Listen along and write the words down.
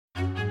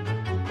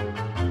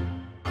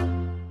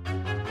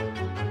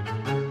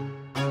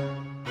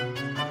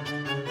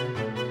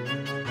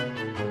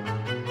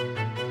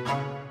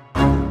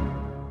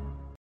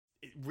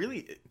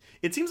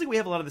It seems like we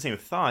have a lot of the same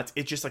thoughts.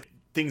 It's just like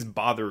things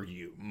bother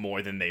you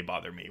more than they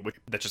bother me.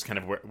 That's just kind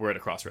of where we're at a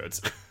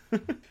crossroads.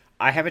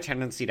 I have a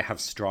tendency to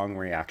have strong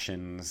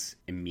reactions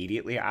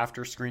immediately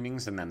after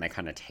screenings, and then they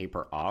kind of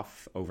taper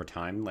off over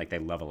time, like they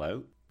level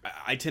out.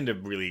 I tend to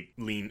really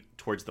lean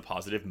towards the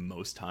positive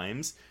most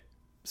times,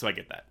 so I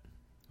get that.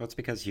 Well, it's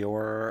because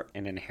you're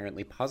an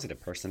inherently positive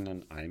person,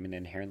 and I'm an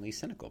inherently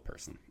cynical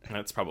person.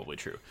 That's probably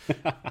true.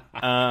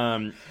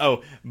 But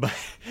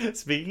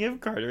speaking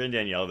of Carter and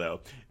Danielle, though,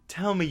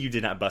 tell me you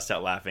did not bust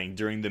out laughing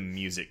during the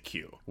music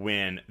cue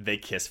when they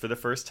kiss for the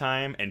first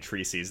time and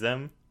Tree sees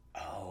them.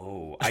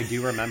 Oh, I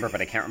do remember,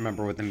 but I can't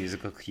remember what the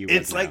musical cue was.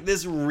 It's like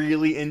this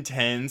really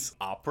intense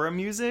opera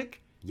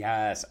music.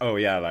 Yes. Oh,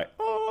 yeah, like...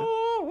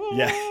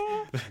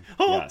 Yeah.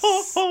 Yes.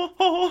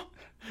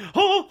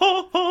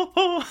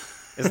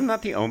 Isn't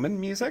that the Omen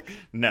music?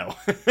 No.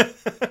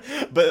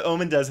 But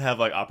Omen does have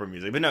like opera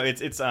music. But no,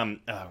 it's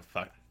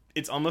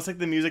It's almost like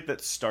the music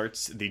that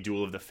starts the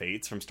Duel of the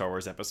Fates from Star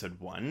Wars Episode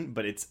 1,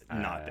 but it's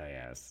not that.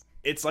 Yes.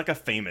 It's like a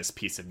famous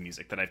piece of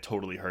music that I've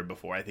totally heard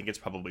before. I think it's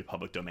probably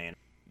public domain.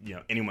 You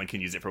know, anyone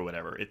can use it for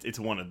whatever. It's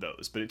one of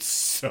those, but it's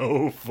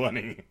so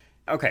funny.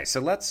 Okay, so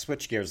let's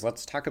switch gears.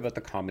 Let's talk about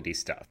the comedy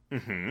stuff.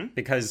 Mm-hmm.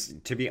 Because,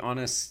 to be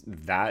honest,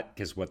 that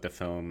is what the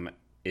film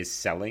is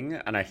selling,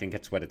 and I think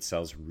it's what it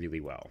sells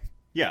really well.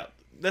 Yeah,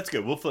 that's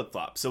good. We'll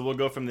flip-flop. So we'll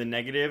go from the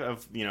negative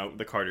of, you know,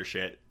 the Carter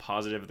shit,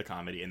 positive of the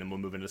comedy, and then we'll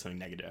move into something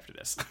negative after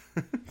this.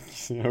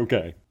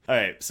 Okay. All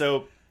right,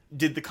 so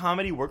did the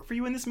comedy work for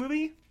you in this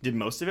movie? Did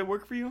most of it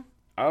work for you?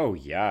 Oh,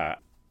 yeah.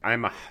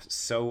 I'm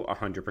so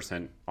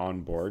 100%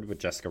 on board with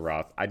Jessica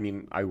Rothe. I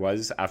mean, I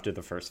was after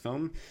the first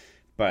film,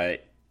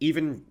 but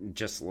even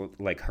just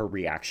like her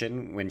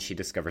reaction when she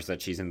discovers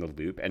that she's in the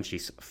loop and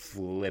she's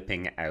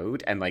flipping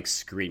out and like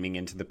screaming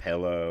into the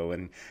pillow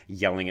and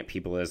yelling at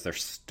people as they're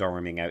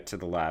storming out to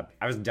the lab.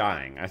 I was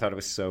dying. I thought it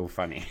was so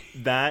funny.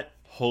 That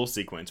whole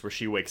sequence where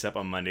she wakes up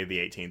on Monday the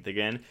 18th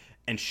again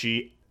and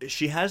she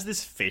has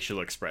this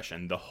facial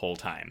expression the whole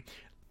time.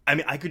 I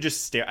mean, I could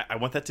just stare. I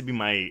want that to be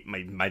my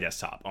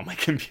desktop on my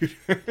computer.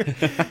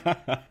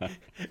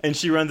 And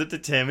she runs up to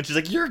Tim and she's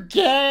like, "You're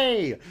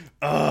gay!"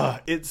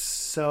 It's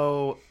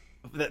so...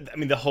 I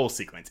mean, the whole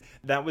sequence.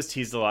 That was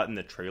teased a lot in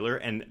the trailer.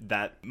 And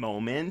that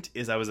moment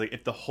is, I was like,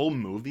 if the whole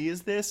movie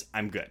is this,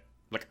 I'm good.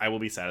 Like, I will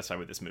be satisfied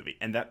with this movie.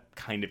 And that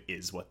kind of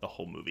is what the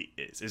whole movie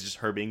is. It's just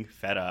her being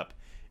fed up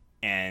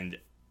and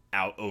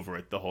out over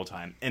it the whole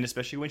time. And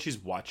especially when she's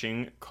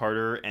watching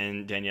Carter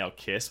and Danielle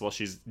kiss while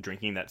she's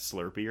drinking that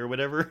Slurpee or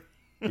whatever.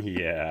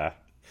 Yeah.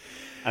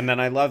 And then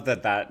I love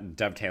that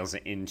dovetails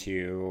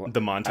into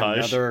the montage.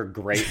 Another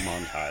great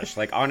montage.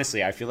 Like,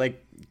 honestly, I feel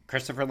like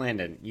Christopher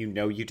Landon, you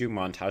do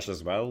montage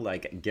as well.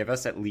 Like, give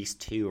us at least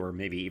 2 or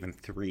maybe even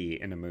 3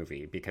 in a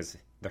movie because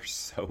they're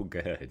so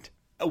good.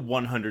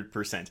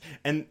 100%.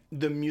 And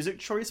the music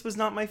choice was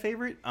not my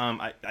favorite.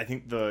 I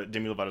think the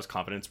Demi Lovato's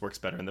Confidence works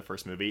better in the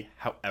first movie.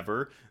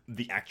 However,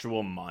 the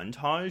actual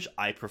montage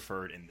I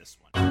preferred in this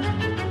one.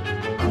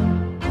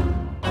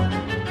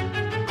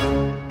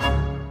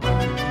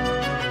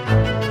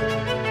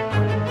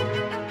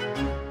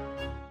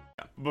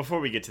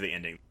 Before we get to the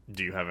ending,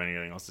 do you have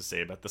anything else to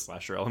say about the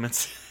slasher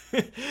elements?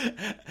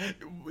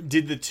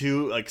 Did the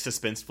 2 like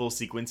suspenseful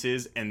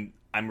sequences, and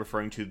I'm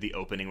referring to the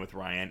opening with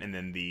Ryan and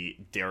then the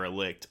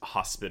derelict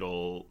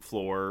hospital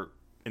floor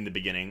in the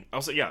beginning.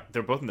 Also, yeah,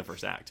 they're both in the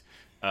first act.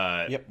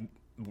 Yep.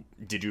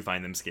 Did you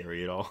find them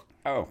scary at all?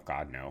 Oh,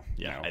 God, no.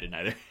 Yeah, no. I didn't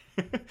either.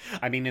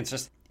 I mean,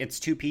 it's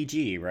too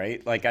PG,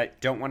 right? Like, I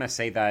don't want to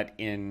say that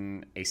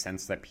in a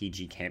sense that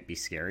PG can't be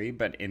scary,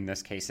 but in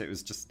this case, it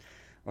was just...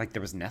 like,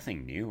 there was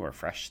nothing new or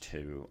fresh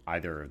to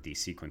either of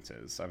these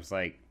sequences. I was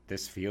like,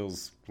 this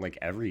feels like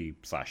every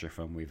slasher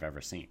film we've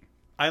ever seen.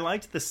 I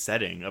liked the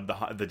setting of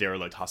the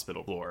derelict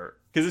hospital floor.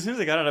 Because as soon as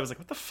I got it, I was like,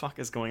 what the fuck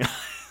is going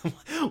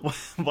on?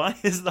 Why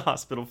does the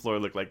hospital floor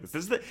look like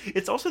this?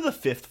 It's also the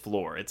 5th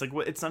floor. It's like,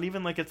 it's not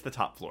even like it's the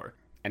top floor.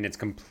 And it's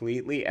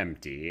completely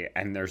empty,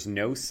 and there's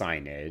no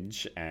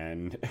signage,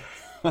 and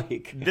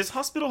like... This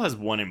hospital has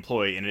one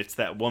employee, and it's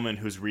that woman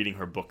who's reading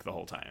her book the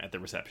whole time at the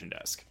reception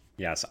desk.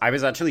 Yes, I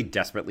was actually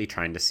desperately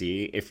trying to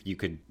see if you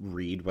could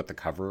read what the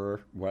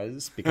cover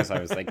was, because I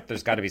was like,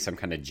 there's got to be some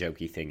kind of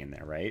jokey thing in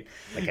there, right?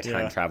 Like a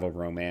time travel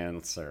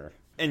romance, or...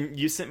 And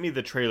you sent me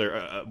the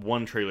trailer,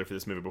 one trailer for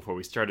this movie before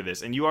we started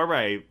this, and you are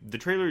right, the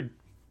trailer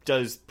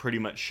does pretty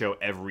much show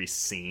every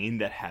scene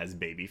that has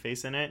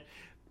Babyface in it,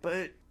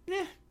 but,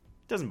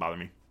 doesn't bother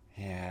me.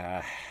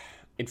 Yeah.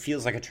 It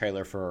feels like a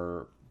trailer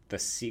for the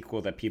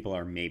sequel that people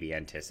are maybe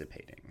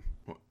anticipating.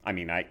 I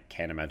mean, I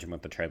can't imagine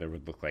what the trailer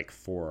would look like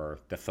for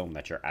the film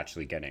that you're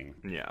actually getting.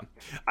 Yeah.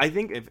 I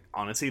think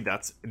honestly,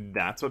 that's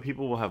what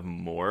people will have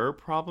more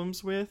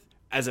problems with,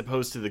 as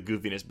opposed to the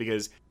goofiness,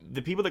 because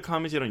the people that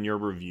commented on your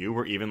review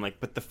were even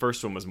like, but the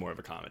first one was more of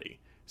a comedy.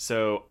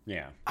 So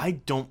yeah, I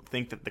don't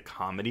think that the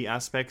comedy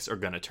aspects are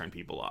going to turn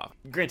people off.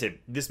 Granted,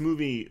 this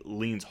movie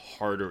leans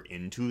harder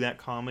into that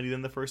comedy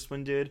than the first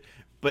one did,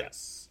 But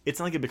Yes. it's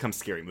not like it becomes a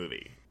scary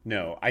movie.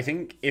 No, I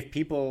think if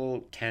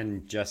people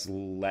can just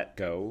let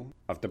go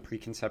of the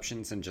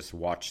preconceptions and just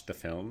watch the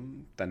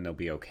film, then they'll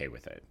be okay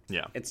with it.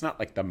 Yeah. It's not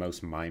like the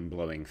most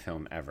mind-blowing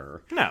film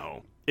ever.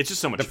 No. It's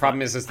just so much The fun.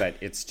 problem is that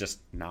it's just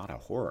not a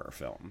horror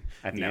film.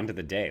 At the No. end of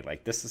the day,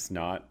 like, this is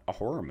not a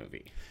horror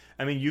movie.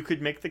 I mean, you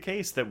could make the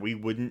case that we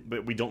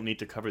don't need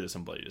to cover this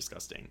on Bloody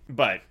Disgusting.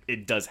 But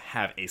it does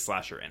have a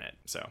slasher in it,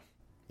 so.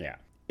 Yeah.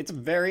 It's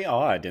very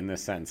odd in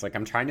this sense. Like,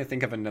 I'm trying to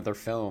think of another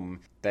film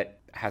that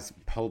has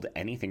pulled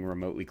anything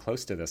remotely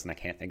close to this, and I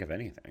can't think of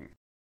anything.